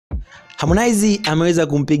Harmonize ameweza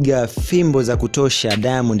kumpiga fimbo za kutosha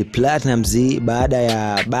Diamond Platnumz baada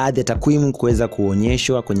ya baadhi ya takwimu kuweza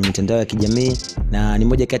kuonyeshwa kwenye mitandao ya kijamii, na ni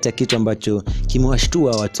moja kati ya kitu ambacho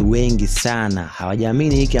kimewashtua watu wengi sana.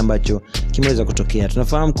 Hawajaamini hiki ambacho kimeweza kutokea.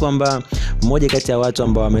 Tunafahamu kwamba mmoja kati ya watu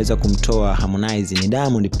ambao wameweza kumtoa Harmonize ni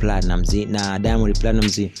Diamond Platnumz, na Diamond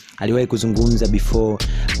Platnumz aliwahi kuzungumza before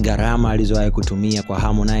gharama alizowahi kutumia kwa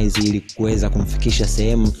Harmonize ili kuweza kumfikisha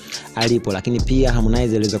sehemu alipo, lakini pia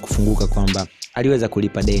Harmonize aliweza kufunguka kwamba aliweza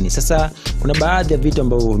kulipa deni. Sasa kuna baadhi ya vitu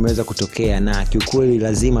ambavyo vimeweza kutokea, na kiukweli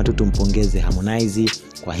lazima tu tumpongeze Harmonize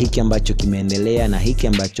kwa hiki ambacho kimeendelea na hiki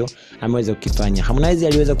ambacho ameweza kukifanya. Harmonize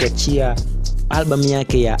aliweza kuachia album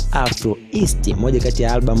yake ya AFRO EAST, moja kati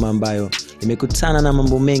ya album ambayo imekutana na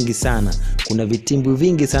mambo mengi sana. Kuna vitimbu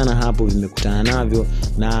vingi sana hapo vimekutana navyo,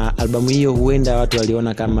 na albamu hiyo huenda watu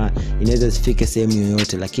waliona kama inaweza isifike sehemu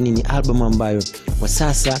yoyote, lakini ni album ambayo kwa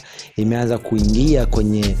sasa imeanza kuingia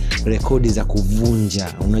kwenye rekodi za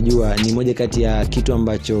kuvunja. Unajua, ni moja kati ya kitu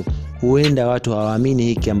ambacho huenda watu hawaamini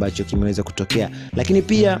hiki ambacho kimeweza kutokea. Lakini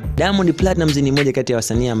pia Diamond Platnumz ni moja kati ya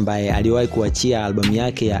wasanii ambaye aliwahi kuachia albamu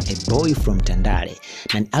yake ya A Boy From Tandale,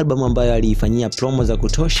 na ni albamu ambayo aliifanyia promo za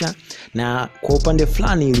kutosha, na kwa upande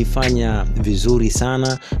fulani ilifanya vizuri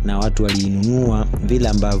sana na watu waliinunua vile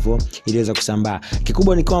ambavyo iliweza kusambaa.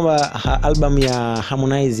 Kikubwa ni kwamba albamu ya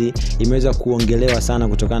Harmonize imeweza kuongelewa sana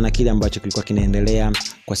kutokana na kile ambacho kilikuwa kinaendelea,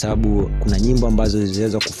 kwa sababu kuna nyimbo ambazo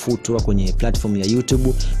ziliweza kufutwa kwenye platform ya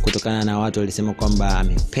YouTube kutokana na watu walisema kwamba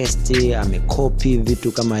amepaste, amecopy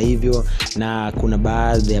vitu kama hivyo, na kuna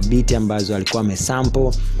baadhi ya beat ambazo alikuwa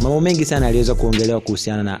amesample. Mambo mengi sana aliweza kuongelewa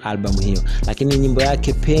kuhusiana na album hiyo. Lakini nyimbo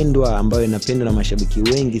yake pendwa ambayo inapendwa na mashabiki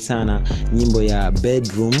wengi sana, nyimbo ya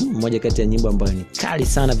Bedroom, moja kati ya nyimbo ambayo ni kali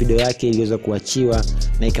sana, video yake iliweza kuachiwa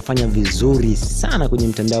na ikafanya vizuri sana kwenye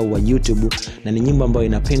mtandao wa YouTube, na ni nyimbo ambayo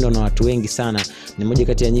inapendwa na watu wengi sana. Ni moja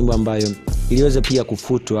kati ya nyimbo ambayo iliweza pia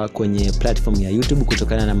kufutwa kwenye platform ya YouTube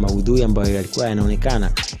kutokana na maudhui ambayo yalikuwa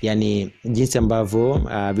yanaonekana, yani jinsi ambavyo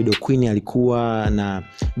video queen alikuwa, na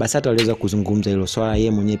Basata aliweza kuzungumza hilo swala.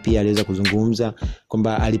 Yeye mwenyewe pia aliweza kuzungumza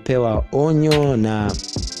kwamba alipewa onyo na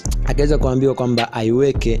akaweza kuambiwa kwamba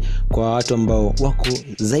aiweke kwa watu ambao wako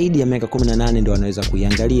zaidi ya miaka 18 ndio wanaweza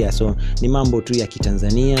kuiangalia. So ni mambo tu ya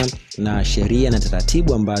Kitanzania na sheria na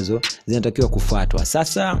taratibu ambazo zinatakiwa kufuatwa.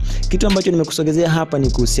 Sasa kitu ambacho nimekusogezea hapa ni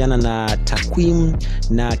kuhusiana na takwimu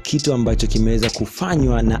na kitu ambacho kimeweza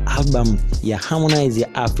kufanywa na album ya Harmonize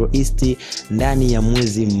ya AFRO EAST ndani ya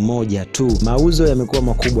mwezi mmoja tu. Mauzo yamekuwa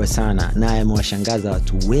makubwa sana na yamewashangaza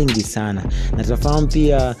watu wengi sana, na tunafahamu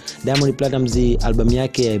pia Diamond Platnumz album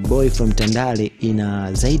yake ya Boy From Tandale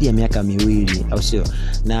ina zaidi ya miaka 2, au sio?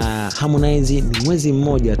 Na Harmonize ni mwezi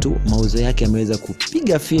mmoja tu mauzo yake yameweza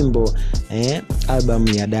kupiga fimbo album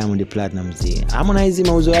ya Diamond Platnumz. Harmonize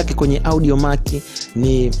mauzo yake kwenye audio mark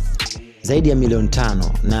ni zaidi ya 5 milioni,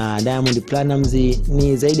 na Diamond Platnumz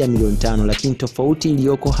ni zaidi ya 5 milioni, lakini tofauti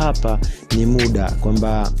iliyoko hapa ni muda,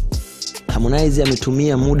 kwamba Harmonize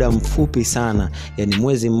ametumia muda mfupi sana, yani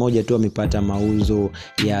mwezi mmoja tu amepata mauzo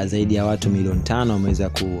ya zaidi ya watu 5 milioni wameweza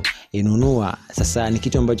kuinunua. Sasa ni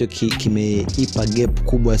kitu ambacho kimeipa gap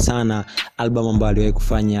kubwa sana album ambayo aliwahi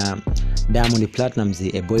kufanya Diamond Platnumz,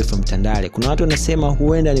 A Boy From Tandale. Kuna watu wanasema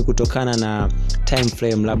huenda ni kutokana na time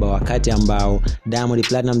frame, labda wakati ambao Diamond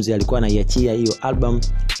Platnumz alikuwa anaiachia hiyo album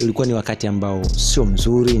ilikuwa ni wakati ambao sio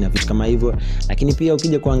mzuri na vitu kama hivyo. Lakini pia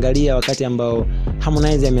ukija kuangalia wakati ambao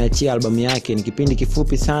Harmonize ameachia album yake ni kipindi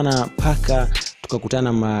kifupi sana, paka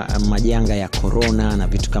tukakutana majanga ya corona na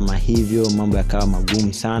vitu kama hivyo, mambo yakawa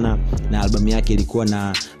magumu sana, na album yake ilikuwa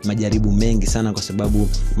na majaribu mengi sana, kwa sababu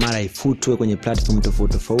mara ifutwe kwenye platform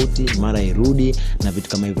tofauti, mara irudi na vitu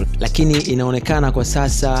kama hivyo. Lakini inaonekana kwa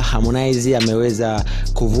sasa Harmonize ameweza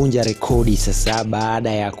kuvunja rekodi sasa,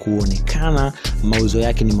 baada ya kuonekana mauzo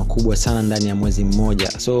yake ni makubwa sana ndani ya mwezi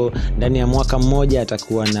mmoja. So ndani ya mwaka mmoja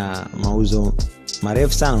atakuwa na mauzo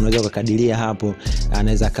marefu sana. Unaweza kukadiria hapo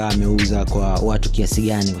anaweza kama ameuza kwa watu kiasi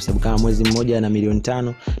gani, kwa sababu kama mwezi mmoja na 5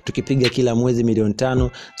 milioni, tukipiga kila mwezi 5 milioni,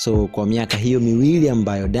 so kwa miaka hiyo 2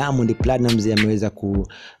 ambayo Diamond Platnumz ameweza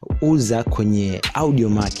kuuza kwenye audio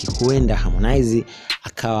mark, huenda Harmonize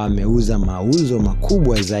akawa ameuza mauzo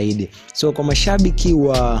makubwa zaidi. So kwa mashabiki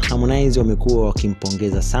wa Harmonize wamekuwa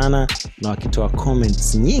wakimpongeza sana na wakitoa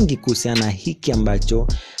comments nyingi kuhusiana na hiki ambacho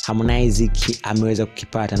Harmonize ameweza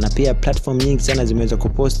kukipata, na pia platform nyingi sana zimeweza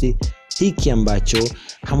kuposti hiki ambacho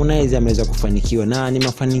Harmonize ameweza kufanikiwa, na ni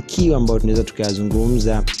mafanikio ambayo tunaweza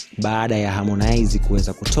tukayazungumza baada ya Harmonize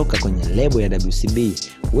kuweza kutoka kwenye lebo ya WCB.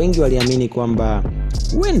 Wengi waliamini kwamba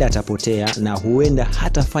huenda atapotea na huenda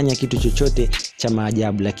hatafanya kitu chochote cha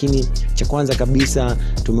maajabu, lakini cha kwanza kabisa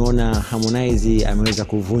tumeona Harmonize ameweza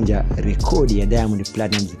kuvunja rekodi ya Diamond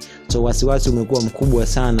Platnumz. So wasiwasi umekuwa mkubwa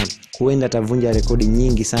sana, huenda atavunja rekodi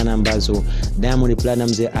nyingi sana ambazo Diamond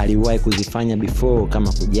Platnumz aliwahi kuzifanya before,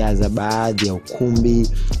 kama kujaza baadhi ya ukumbi,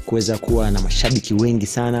 kuweza kuwa na mashabiki wengi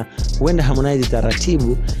sana. Huenda Harmonize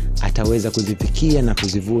taratibu ataweza kuzifikia na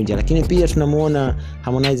kuzivunja, lakini pia tunamuona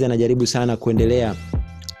Harmonize anajaribu sana kuendelea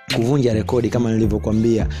kuvunja rekodi kama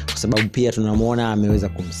nilivyokuambia, kwa sababu pia tunamuona ameweza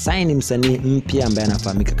kumsign msanii mpya ambaye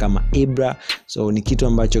anafahamika kama Ibra. So ni kitu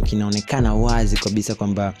ambacho kinaonekana wazi kabisa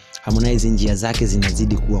kwamba Harmonize njia zake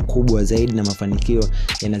zinazidi kuwa kubwa zaidi na mafanikio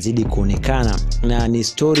yanazidi kuonekana, na ni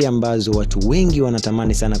story ambazo watu wengi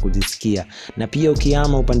wanatamani sana kuzisikia. Na pia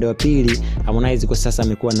ukiama upande wa pili, Harmonize kwa sasa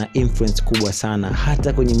amekuwa na influence kubwa sana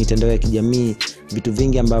hata kwenye mitandao ya kijamii. Vitu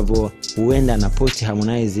vingi ambavyo huenda na post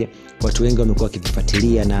Harmonize watu wengi wamekuwa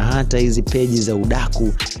wakivifuatilia, na hata hizi page za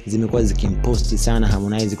udaku zimekuwa zikimposti sana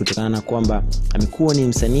Harmonize, kutokana na kwamba amekuwa ni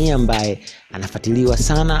msanii ambaye anafuatiliwa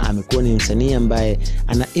sana, amekuwa ni msanii ambaye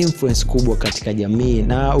ana influence kubwa katika jamii.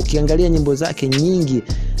 Na ukiangalia nyimbo zake nyingi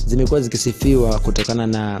zimekuwa zikisifiwa kutokana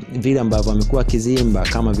na vile ambavyo amekuwa akizimba,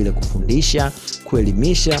 kama vile kufundisha,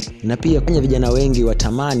 kuelimisha, na pia kwenye vijana wengi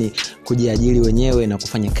watamani kujiajiri wenyewe na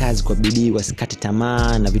kufanya kazi kwa bidii, wasikate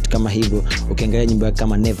tamaa na vitu kama hivyo. Ukiangalia nyimbo yake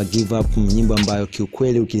kama Never Give Up, nyimbo ambayo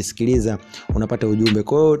kiukweli ukisikiliza unapata ujumbe.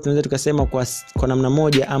 Kwa hiyo tunaweza tukasema kwa namna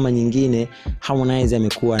moja ama nyingine Harmonize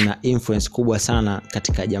amekuwa na influence kubwa sana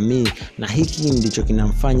katika jamii, na hiki ndicho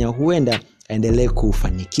kinamfanya huenda endelee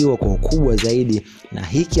kufanikiwa kwa ukubwa zaidi. Na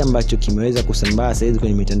hiki ambacho kimeweza kusambaa sasa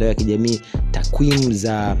kwenye mitandao ya kijamii, takwimu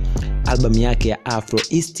za album yake ya AFRO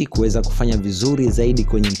EAST kuweza kufanya vizuri zaidi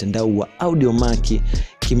kwenye mtandao wa Audiomack,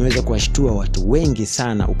 kimeweza kuwashtua watu wengi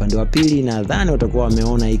sana. Upande wa pili nadhani watakuwa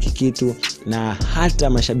wameona hiki kitu, na hata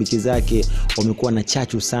mashabiki zake wamekuwa na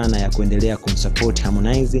chachu sana ya kuendelea kumsupport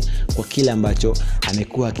Harmonize kwa kile ambacho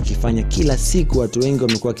amekuwa akikifanya kila siku. Watu wengi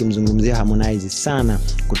wamekuwa wakimzungumzia Harmonize sana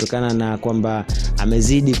kutokana na kwamba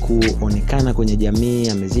amezidi kuonekana kwenye jamii,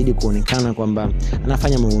 amezidi kuonekana kwamba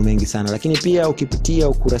anafanya mambo mengi sana. Lakini pia ukipitia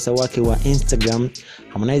ukurasa wake wa Instagram,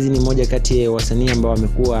 Harmonize ni mmoja kati ya wasanii ambao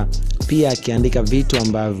wamekuwa pia akiandika vitu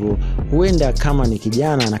ambavyo huenda kama ni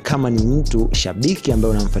kijana na kama ni mtu shabiki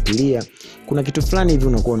ambaye unamfuatilia, kuna kitu fulani hivi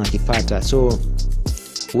unakuwa unakipata. So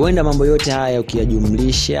huenda mambo yote haya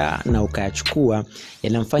ukiyajumlisha na ukayachukua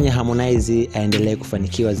yanamfanya Harmonize aendelee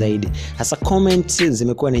kufanikiwa zaidi. Hasa comments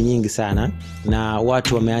zimekuwa ni nyingi sana, na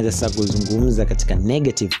watu wameanza sasa kuzungumza katika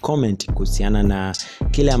negative comment kuhusiana na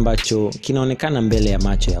kile ambacho kinaonekana mbele ya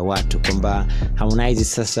macho ya watu, kwamba Harmonize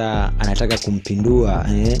sasa anataka kumpindua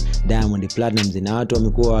Diamond Platnumz, na watu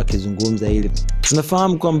wamekuwa wakizungumza hili.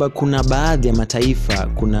 Tunafahamu kwamba kuna baadhi ya mataifa,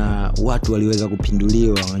 kuna watu waliweza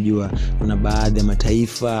kupinduliwa. Unajua kuna baadhi ya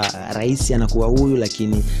mataifa rais anakuwa huyu,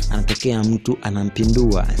 lakini anatokea mtu anampindua.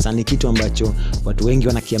 Sasa ni kitu ambacho watu wengi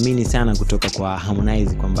wanakiamini sana kutoka kwa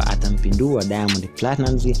Harmonize kwamba atampindua Diamond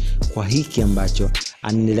Platnumz kwa hiki ambacho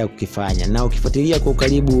anaendelea kukifanya. Na ukifuatilia kwa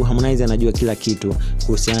ukaribu, Harmonize anajua kila kitu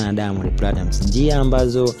kuhusiana na Diamond Platnumz. Njia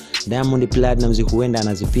ambazo Diamond Platnumz huenda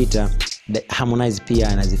anazipita, Harmonize pia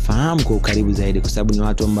anazifahamu kwa ukaribu zaidi, kwa sababu ni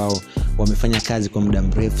watu ambao wamefanya kazi kwa muda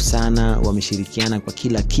mrefu sana, wameshirikiana kwa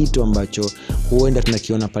kila kitu ambacho huenda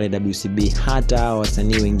tunakiona pale WCB. Hata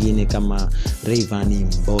wasanii wengine kama Rayvanny,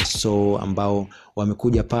 Mauzo ambao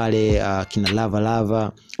wamekuja pale, kina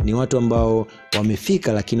Lava ni watu ambao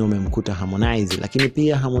wamefika lakini wamemkuta Harmonize. Lakini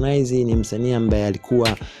pia Harmonize ni msanii ambaye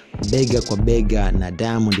alikuwa bega kwa bega na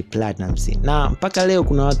Diamond Platnumz, na mpaka leo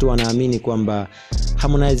kuna watu wanaamini kwamba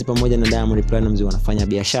Harmonize pamoja na Diamond Platnumz wanafanya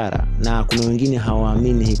biashara, na kuna wengine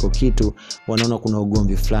hawaamini hiko kitu, wanaona kuna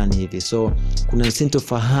ugomvi fulani hivi. So kuna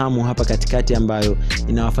sintofahamu hapa katikati ambayo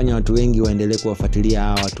inawafanya watu wengi waendelee kuwafuatilia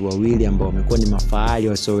hawa watu wawili ambao wamekuwa ni mafahali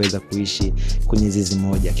wasioweza kuishi kwenye zizi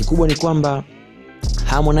moja. Kikubwa ni kwamba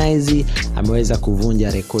Harmonize ameweza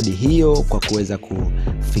kuvunja rekodi hiyo kwa kuweza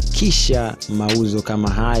kufikisha mauzo kama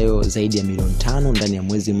hayo zaidi ya milioni 5 ndani ya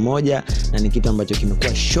mwezi mmoja, na ni kitu ambacho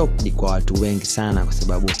kimekuwa shock kwa watu wengi sana, kwa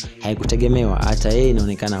sababu haikutegemewa. Hata yeye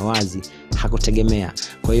inaonekana wazi hakutegemea.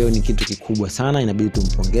 Kwa hiyo ni kitu kikubwa sana, inabidi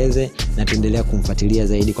tumpongeze na tuendelee kumfuatilia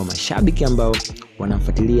zaidi. Kwa mashabiki ambao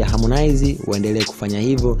wanamfuatilia Harmonize, waendelee kufanya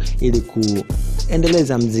hivyo ili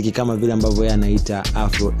kuendeleza muziki kama vile ambavyo yeye anaita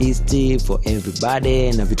AFRO EAST for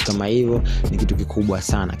everybody na vitu kama hivyo. Ni kitu kikubwa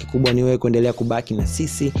sana. Kikubwa ni wewe kuendelea kubaki na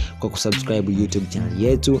sisi kwa kusubscribe YouTube channel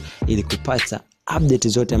yetu ili kupata update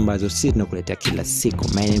zote ambazo sisi tunakuletea kila siku.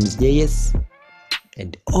 My name is JS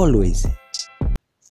and always